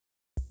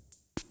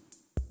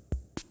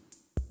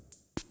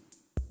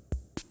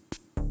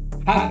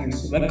Hi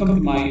friends, welcome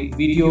to my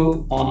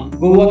video on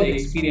Goa the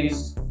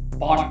Experience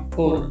Part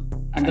 4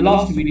 and the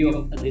last video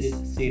of this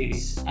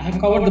series. I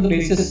have covered the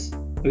places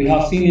we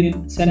have seen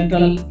in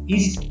central,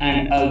 east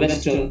and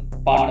west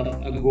part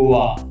of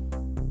Goa.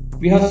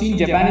 We have seen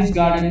Japanese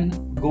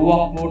Garden,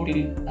 Goa Port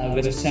in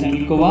west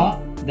central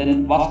Goa,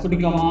 then Vasco da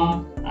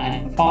Gama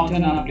and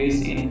Fountanhas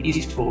place in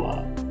east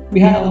Goa. We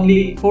had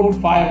only 4 to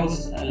 5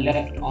 hours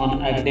left on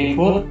day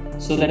 4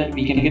 so that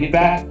we can get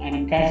back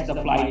and catch the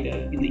flight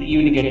in the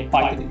evening at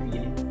 5:30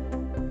 p.m.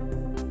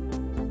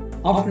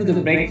 After the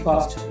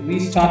breakfast, we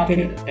started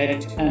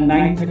at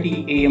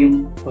 9:30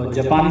 a.m. for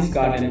Japanese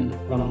Garden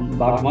from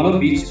Bagmalo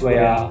Beach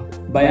via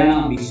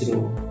Bayana Beach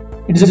Road.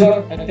 It is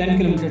about a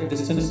 10-kilometer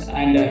distance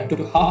and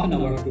took half an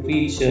hour to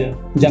reach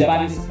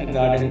Japanese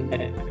Garden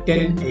at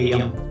 10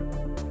 a.m.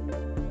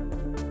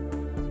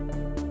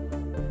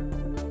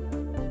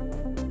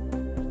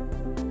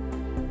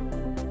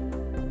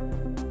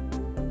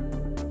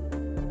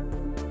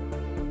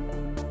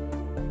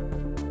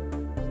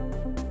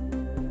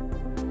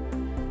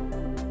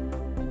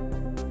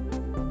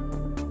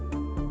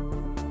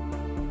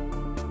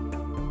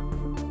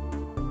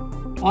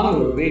 On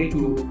our way to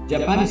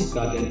Japanese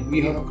Garden,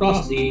 we have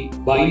crossed the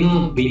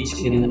Baina beach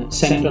in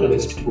central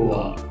west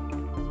Goa.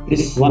 It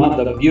is one of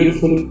the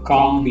beautiful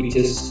calm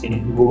beaches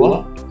in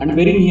Goa and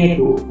very near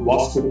to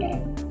Vasco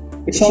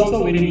town. It's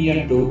also very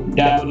near to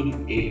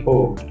Dabble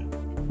Airport.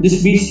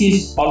 This beach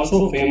is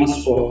also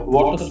famous for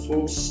water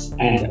sports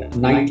and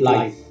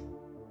nightlife.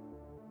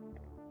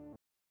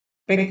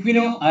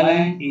 Pequeno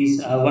Island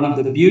is one of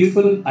the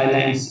beautiful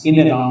islands in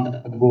and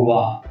around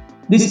Goa.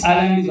 This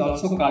island is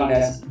also called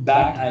as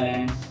Bat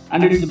Island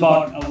and it is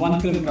about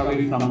 1 kilometer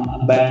away from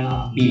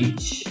Bayana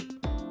Beach.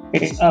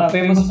 It's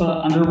famous for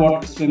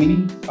underwater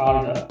swimming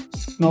called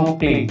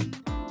snorkeling.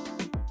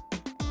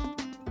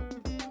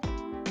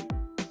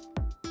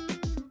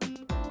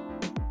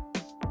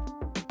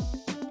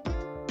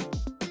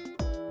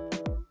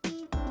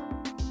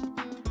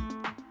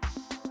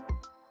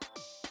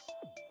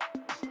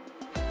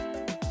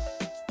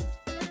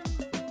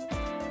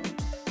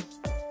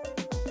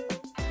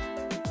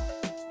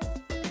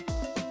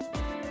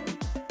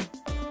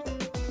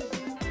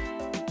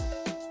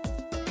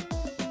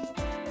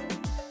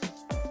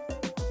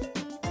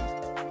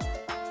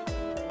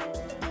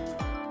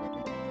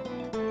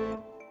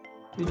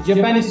 The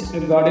Japanese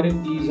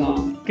Garden is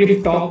on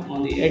cliff top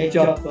on the edge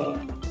of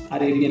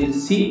Arabian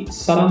Sea,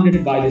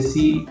 surrounded by the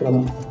sea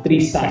from 3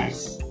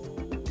 sides.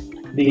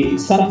 The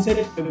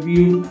sunset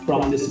view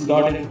from this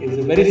garden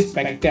is very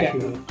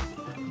spectacular.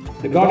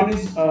 The garden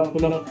is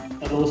full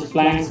of rose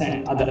plants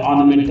and other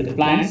ornamental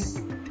plants.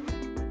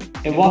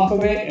 A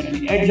walkway at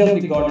the edge of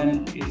the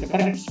garden is the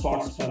correct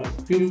spot for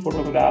a few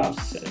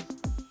photographs.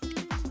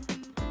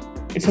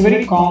 It's a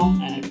very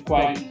calm and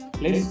quiet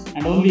place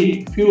and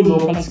only few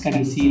locals can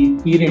be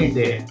seen here and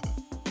there.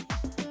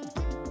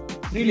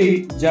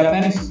 Really,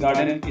 Japanese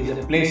Garden is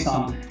a place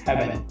on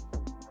heaven.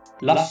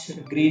 Lush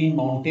green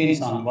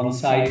mountains on one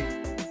side,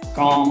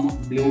 calm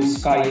blue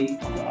sky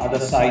on the other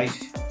side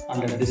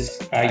under this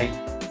sky.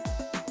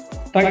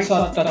 Tides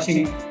are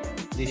touching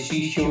the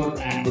seashore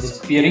and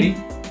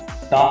disappearing.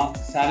 Dark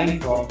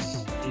silent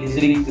rocks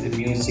listening to the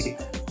music.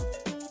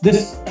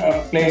 This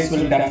place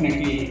will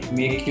definitely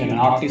make you an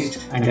artist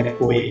and a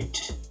poet.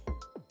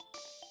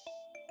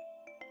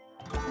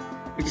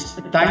 It's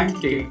time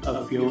to take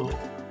a few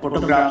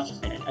photographs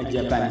at a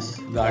Japanese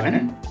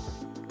garden.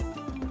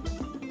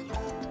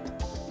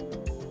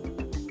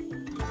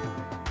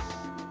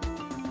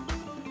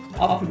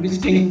 After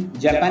visiting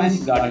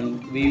Japanese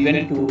Garden, we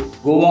went to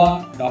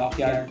Goa Dock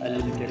Yard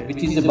Limited,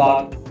 which is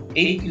about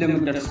 8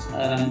 kilometers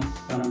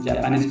from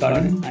Japanese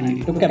Garden, and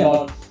it took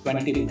about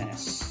 20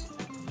 minutes.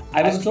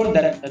 I was told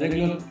that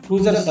regular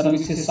cruiser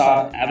services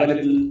are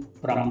available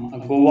from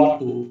Goa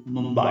to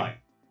Mumbai.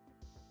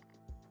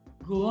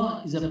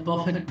 Goa is a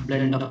perfect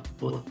blend of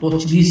both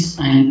Portuguese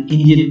and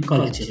Indian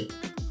culture.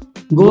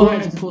 Goa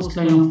has a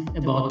coastline of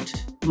about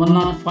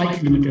 105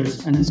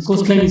 kilometers and this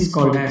coastline is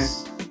called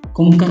as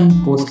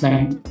Konkan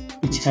coastline,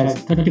 which has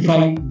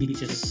 35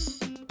 beaches.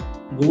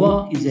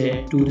 Goa is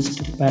a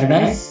tourist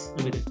paradise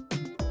with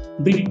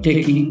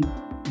breathtaking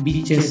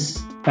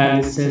beaches,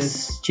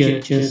 palaces,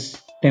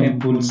 churches,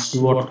 temples,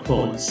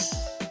 waterfalls.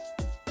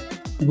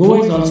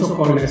 Goa is also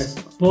called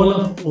as Pearl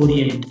of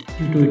Orient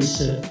due to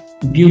its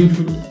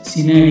beautiful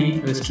scenery,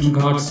 western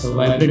ghats,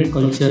 vibrant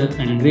culture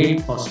and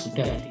great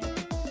hospitality.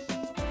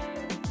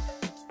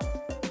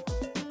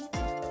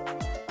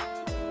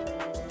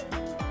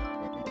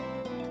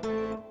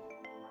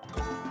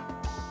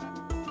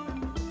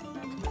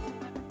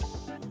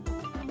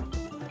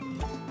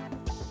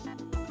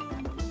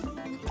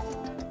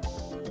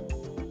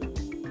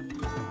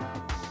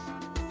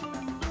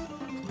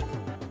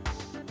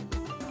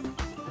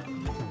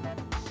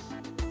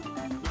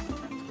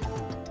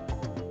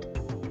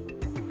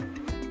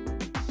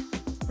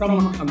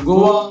 From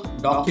Goa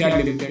Dock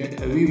Yard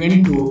Limited, we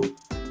went to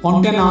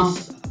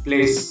Fountanhas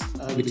place,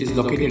 which is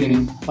located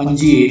in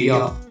Panji area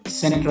of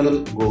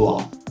central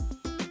Goa.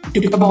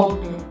 It took about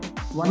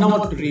 1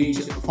 hour to reach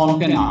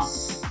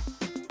Fountanhas.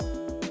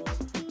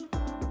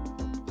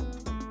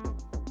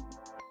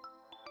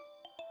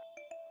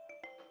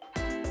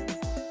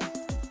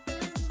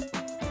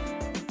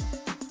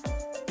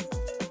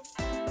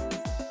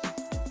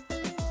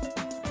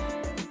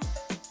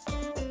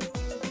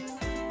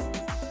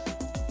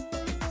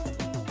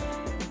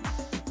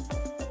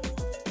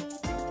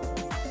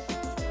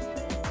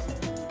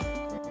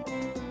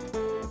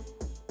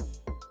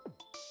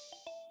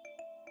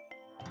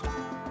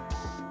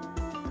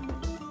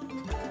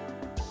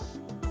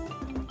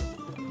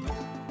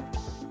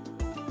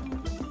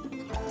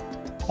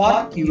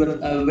 Park your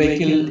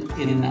vehicle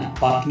in a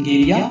parking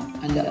area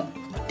and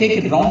take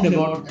a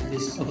roundabout at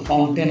this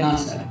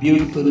Fountanhas, a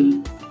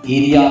beautiful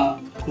area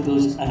to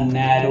those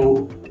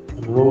narrow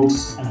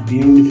roads and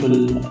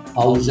beautiful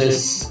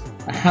houses.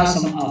 I have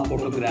some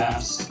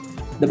photographs.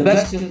 The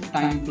best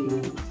time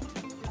to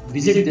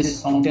visit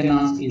this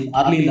Fountanhas is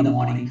early in the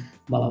morning,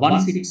 but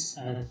once it's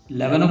at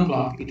 11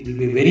 o'clock, it will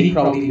be very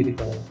crowded with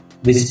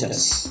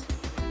visitors.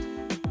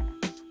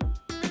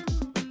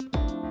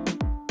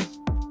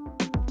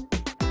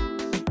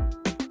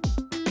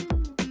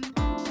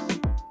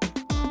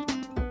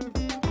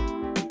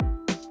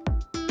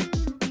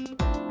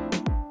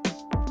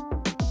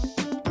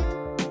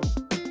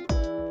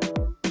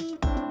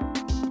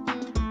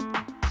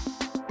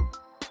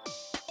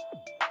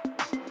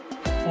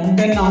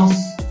 Fountanhas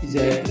is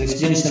a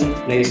residential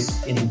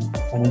place in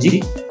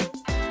Panji.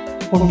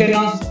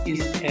 Fountanhas is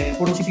a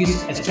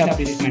Portuguese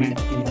establishment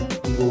in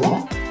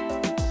Goa.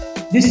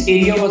 This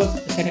area was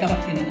set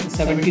up in the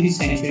 17th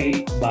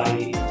century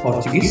by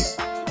Portuguese.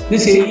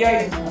 This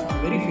area is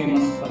very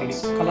famous for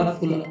its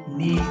colorful,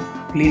 neat,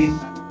 clean,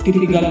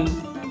 typical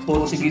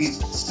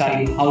Portuguese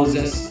style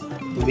houses,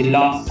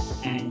 villas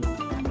and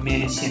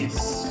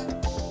mansions.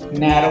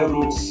 Narrow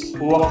roads,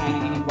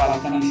 overhanging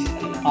balconies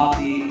are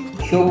the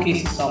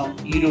showcases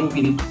of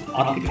European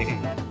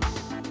architecture.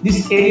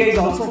 This area is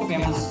also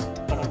famous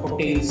for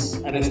hotels,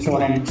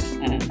 restaurants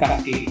and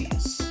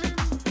cafeterias.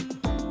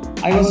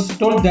 I was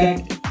told that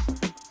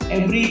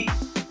every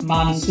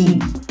monsoon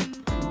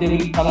they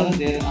will color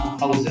their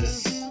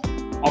houses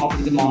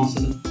after the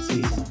monsoon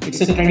season.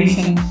 It's a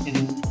tradition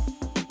in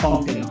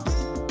Fountanhas.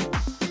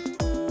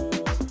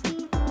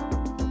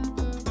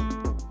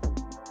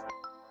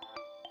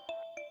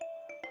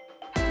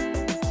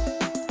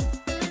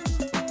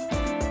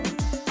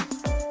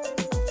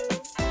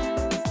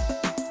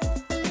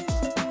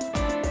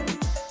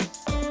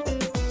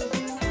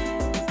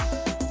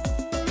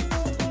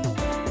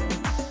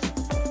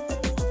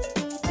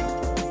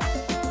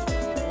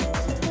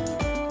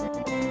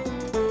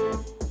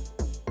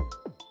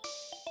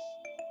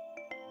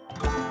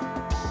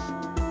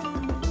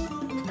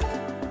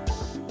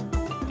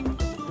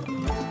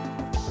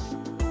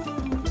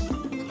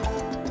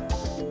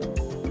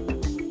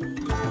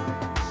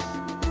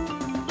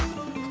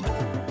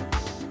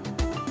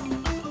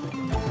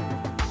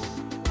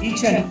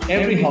 Each and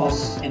every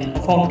house in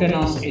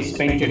Fountanhas is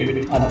painted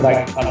with a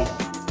bright color,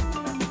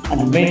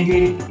 and the main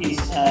gate is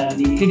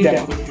neatly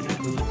decorated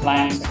with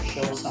plants and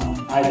shelves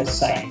on either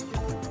side.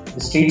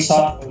 The streets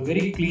are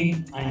very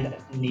clean and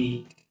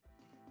neat.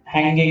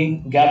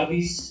 Hanging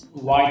galleries,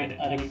 wide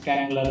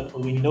rectangular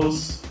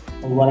windows,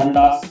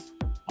 verandas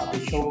are the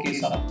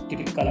showcase of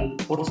typical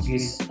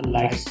Portuguese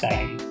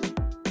lifestyle.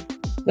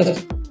 The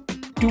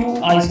two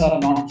eyes are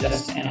not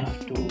just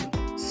enough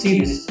to see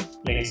this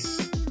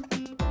place.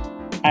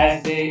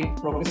 As they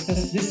progress,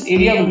 this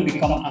area will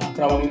become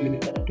crowded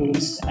with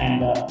tourists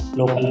and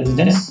local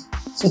residents.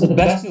 So the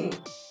best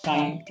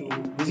time to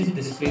visit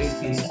this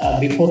place is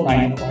before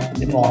 9 o'clock in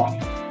the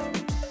morning.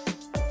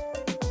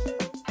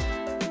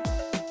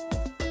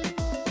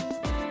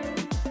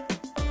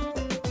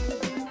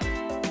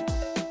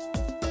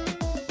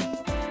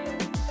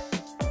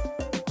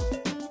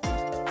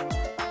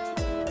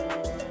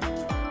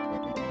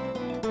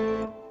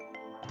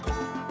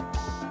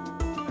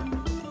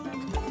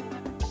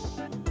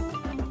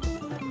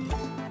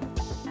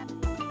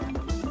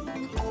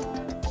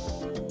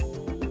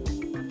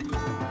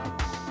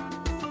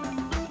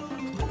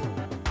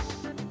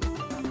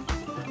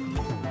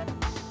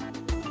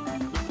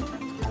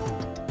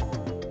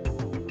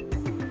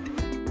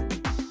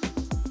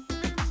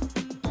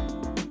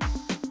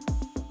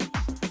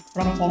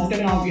 From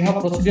Fountanhas, we have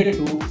proceeded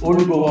to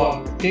Old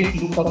Goa to take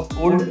a look of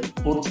old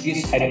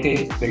Portuguese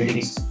heritage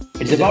buildings.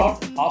 It's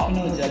about half an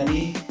hour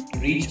journey to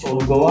reach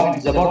Old Goa.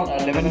 It's about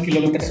 11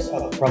 kilometers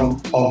from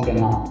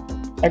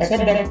Fountanhas.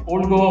 Except that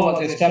Old Goa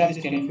was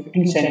established in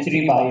 15th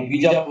century by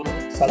Bijapur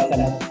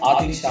Sultanate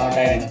Adil Shah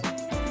dynasty.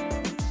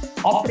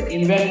 After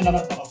invasion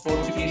of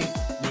Portuguese,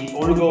 the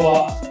Old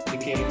Goa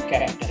became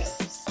capital.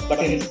 But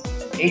in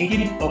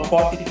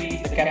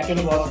 1843, the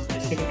capital was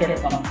shifted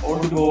from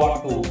Old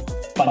Goa to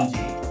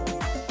Panji.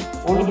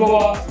 Old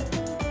Goa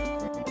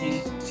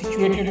is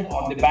situated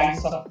on the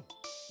banks of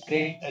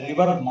great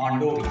river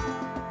Mandovi.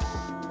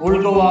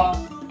 Old Goa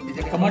is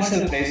a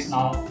commercial place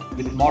now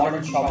with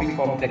modern shopping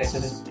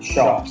complexes,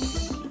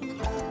 shops.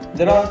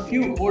 There are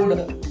few old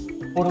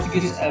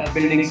Portuguese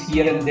buildings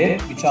here and there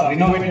which are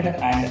renovated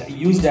and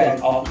used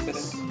as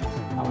offices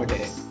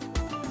nowadays.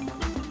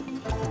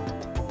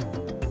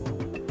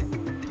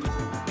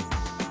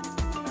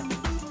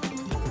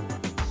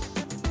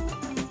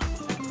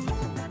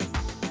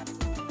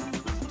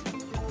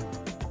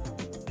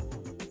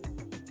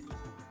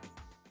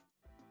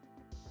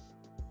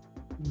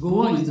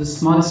 Goa is the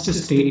smallest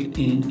state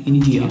in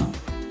India.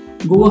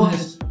 Goa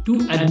has two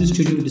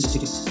administrative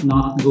districts,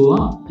 North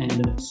Goa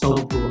and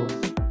South Goa.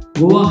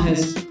 Goa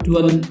has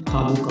 12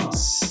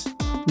 talukas.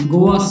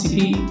 Goa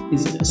city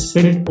is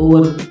spread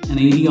over an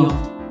area of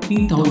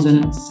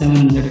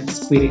 3,700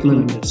 square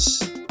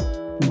kilometers.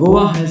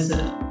 Goa has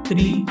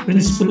three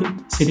principal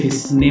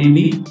cities,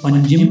 namely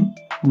Panjim,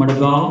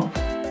 Madgaon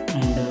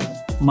and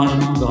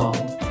Marmagaon.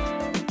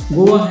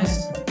 Goa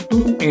has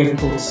two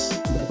airports.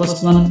 The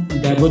first one,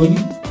 Dabolim.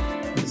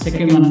 The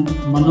second one,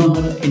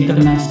 Manohar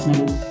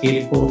International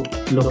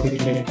Airport,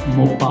 located at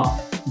Mopa,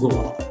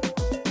 Goa.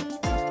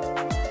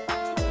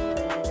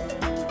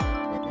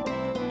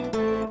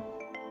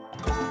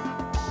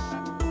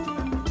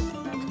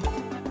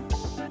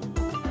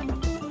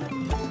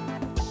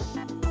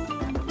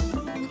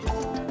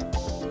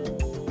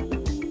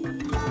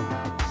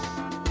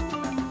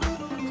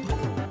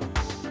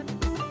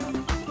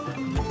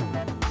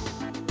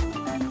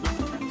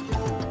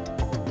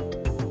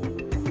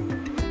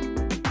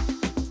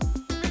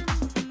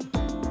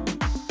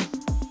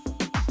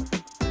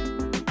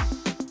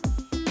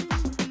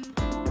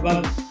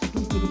 Well,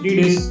 2 to 3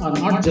 days are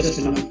not just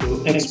enough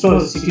to explore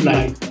a city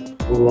like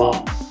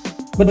Goa,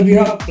 but we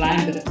have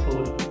planned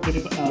our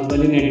trip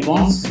well in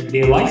advance,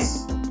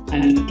 day-wise,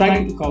 and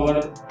try to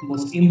cover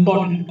most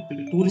important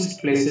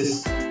tourist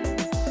places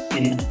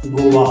in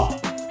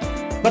Goa.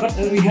 But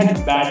we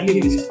had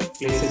badly missed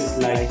places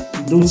like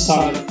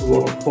Dulsagar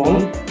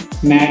Waterfall,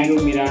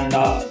 Mario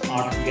Miranda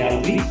Art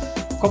Gallery,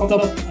 couple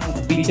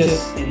of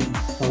beaches in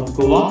South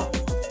Goa,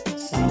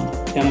 some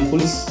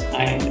temples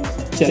and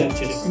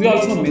churches. We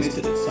also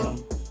missed some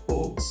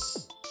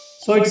forts.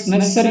 So it's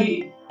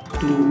necessary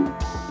to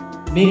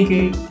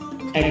make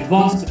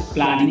advanced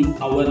planning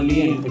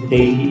hourly and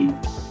daily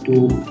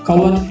to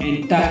cover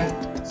entire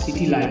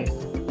city like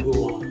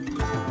Goa.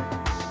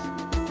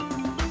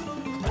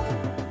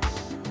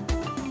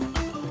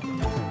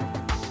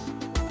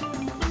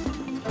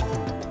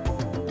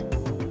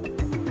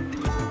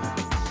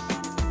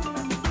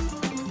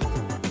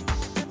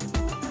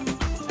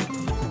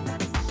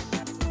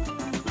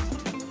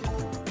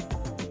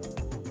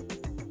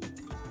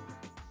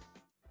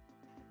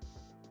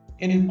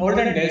 In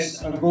olden days,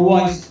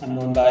 Goa is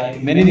known by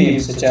many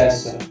names such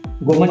as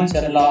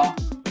Gomancharla,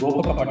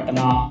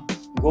 Gopakapattana,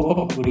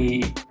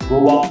 Gopakapuri,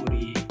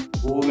 Govapuri,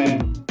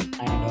 Govem,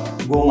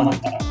 and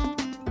Gomantara.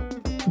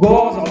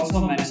 Goa was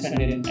also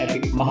mentioned in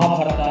epic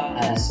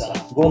Mahabharata as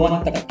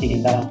Gomantak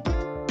Kingdom.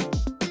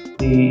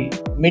 The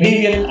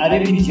medieval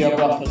Arabian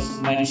geographers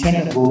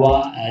mentioned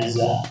Goa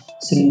as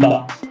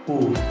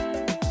Singapore.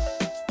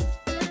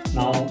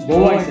 Now,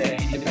 Goa is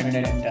an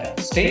independent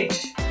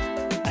state,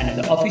 and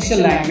the official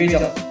language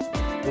of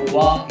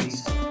Goa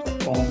is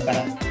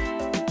Konkan.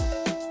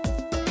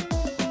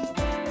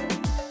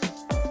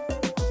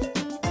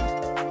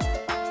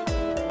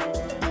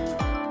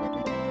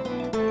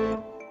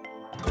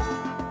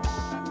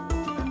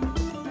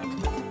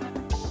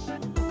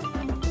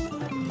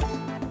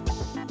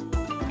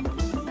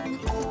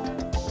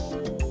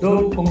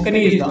 Though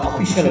Konkani is the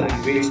official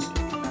language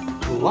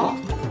of Goa,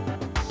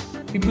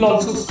 people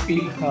also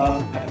speak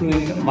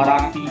fluent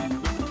Marathi,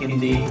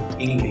 Hindi,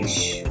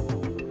 English.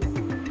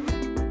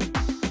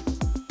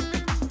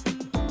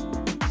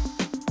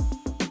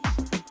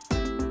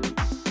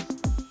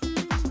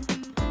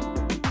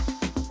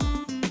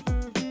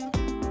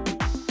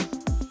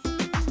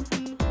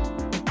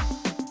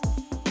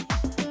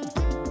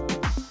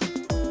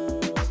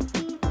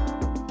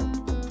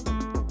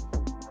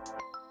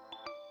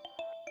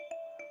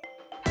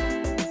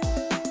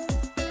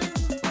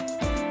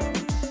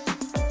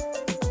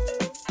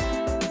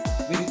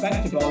 We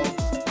spent about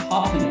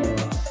half an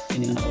hour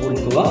in Old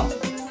Goa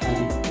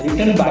and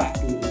returned back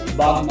to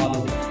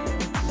Bagmalu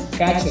to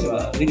catch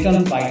a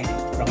return flight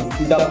from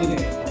Dublin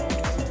Airport.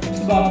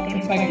 It's about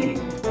 25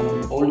 kilometers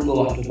from Old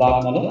Goa to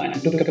Bagmalu and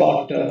took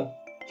about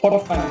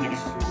 45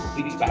 minutes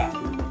to reach back to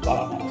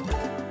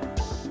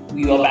Bagmalu.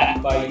 We were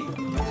back by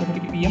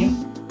 3:30 p.m.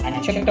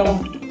 and checked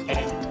out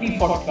at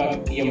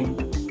 3:45 p.m.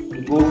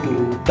 to go to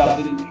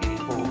Dublin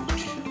Airport.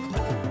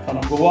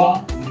 From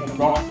Goa, we have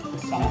brought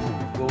some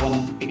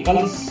Goan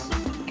pickles,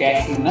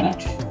 cashew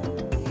nut,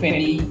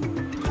 fenny,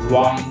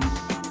 wine,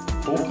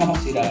 oakum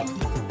syrup,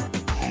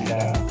 and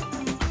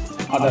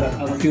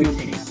a few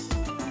things.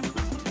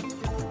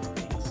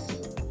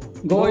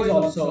 Goa is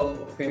also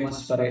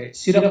famous for a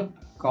syrup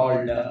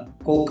called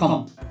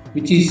kokum,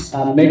 which is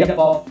made up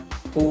of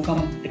kokum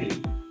tree.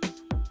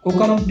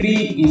 Kokum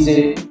tree is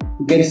a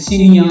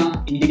Garcinia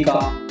indica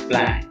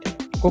plant.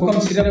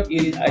 Kokum syrup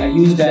is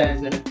used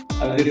as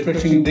a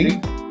refreshing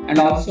drink and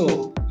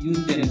also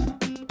used in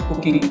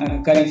cooking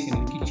curries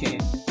in the kitchen.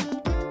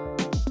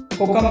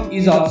 kokum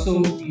is also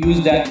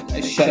used as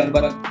a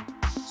sharbat,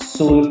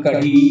 soul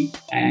curry,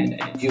 and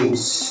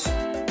juice.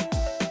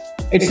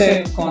 It's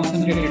a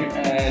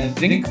concentrated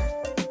drink,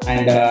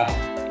 and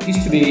it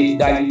is to be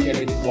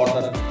diluted with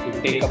water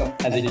to take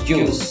up as a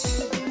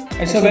juice.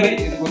 It's a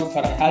very good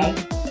for health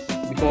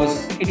because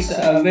it's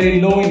very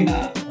low in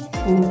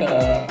fruit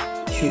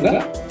sugar,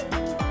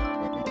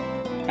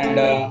 and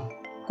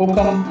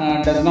kokum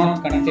does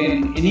not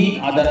contain any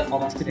other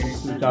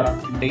oxidants which are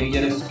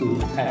dangerous to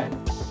health.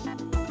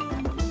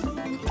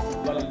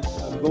 Well,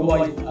 Goa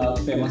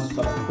is famous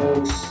for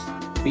boats,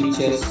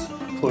 beaches,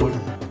 food,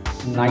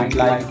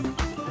 nightlife,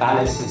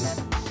 palaces,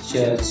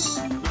 churches,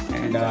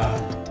 and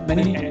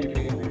many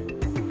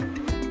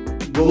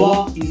entertainment.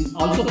 Goa is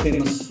also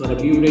famous for a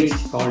beverage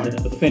called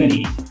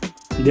feni.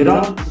 There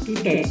are two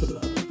types of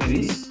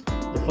fenis.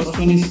 The first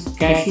one is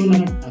cashew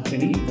nut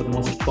feni, the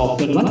most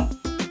popular one,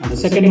 and the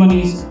second one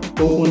is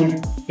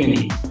coconut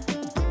feni.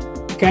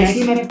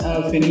 Cashew nut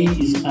feni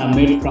is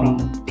made from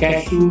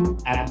cashew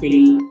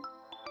apple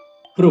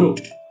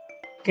fruit.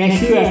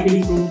 Cashew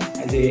apple fruit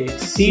has a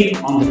seed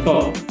on the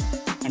top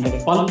and a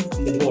pulp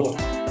in the bottom.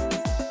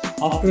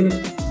 After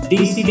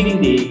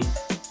de-seeding the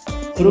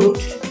fruit,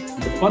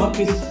 the pulp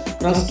is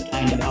crushed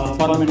and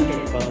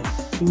fermented for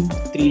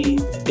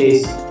 2-3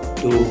 days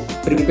to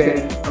prepare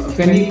a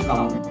feni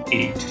from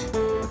it.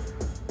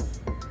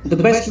 The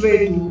best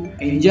way to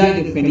enjoy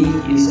the feni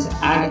is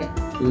add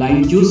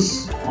lime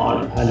juice or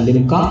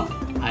limca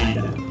and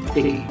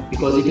take it,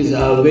 because it is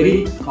a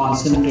very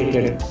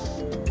concentrated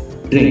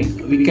drink.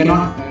 We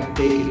cannot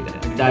take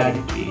it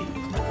directly.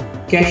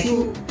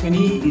 Cashew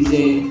feni is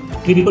a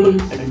triple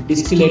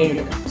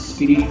distillated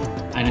spirit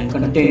and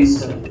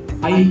contains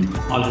high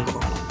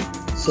alcohol.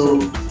 So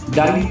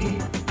dilute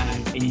it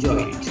and enjoy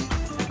it.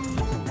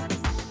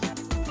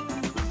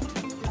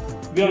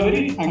 We are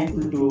very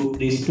thankful to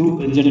these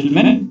two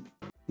gentlemen,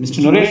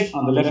 Mr. Naresh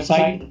on the left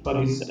side for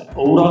his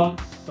overall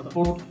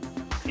support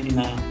in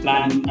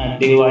planning a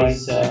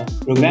day-wise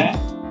program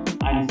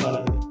and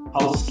for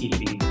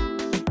housekeeping.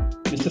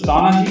 Mr.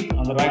 Tanaji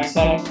on the right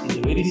side is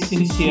a very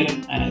sincere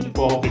and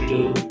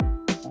cooperative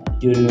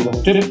during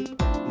our trip.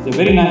 He is a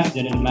very nice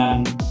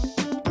gentleman.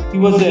 He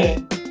was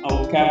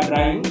our cab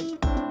driver.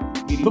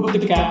 We booked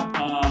the cab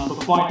for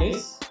 4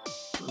 days,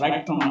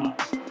 right from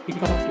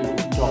pickup to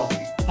drop.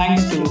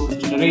 Thanks to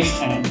Mr. Naresh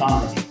and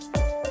Tanaji.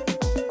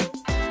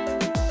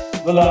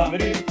 Well, I'm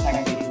very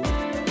thankful to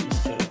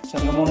Mr.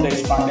 Chandramohan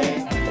Deshpande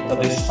and Dr.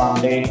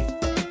 Deshpande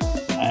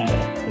and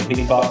the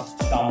big boss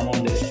Shyammohan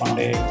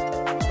Deshpande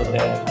for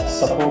their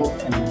support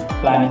in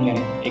planning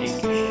and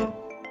execution.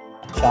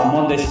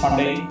 Shyammohan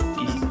Deshpande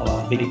is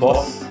our big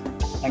boss.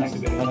 Thanks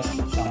very much,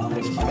 Shyammohan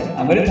Deshpande.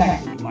 I'm very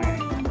thankful to my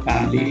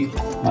family,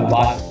 my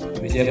wife,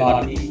 Vijay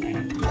Bharati,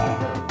 and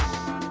daughter,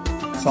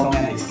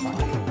 Soumya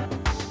Deshpande.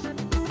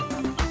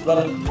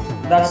 Well,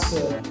 that's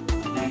the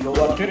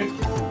Goa trip,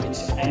 which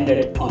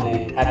ended on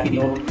a happy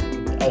note,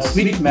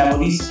 sweet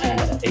memories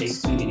and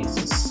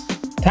experiences.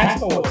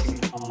 Thanks for watching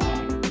on my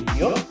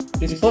video.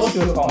 Please post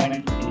your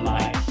comment in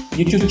my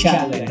YouTube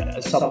channel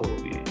and support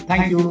me.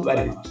 Thank you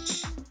very much.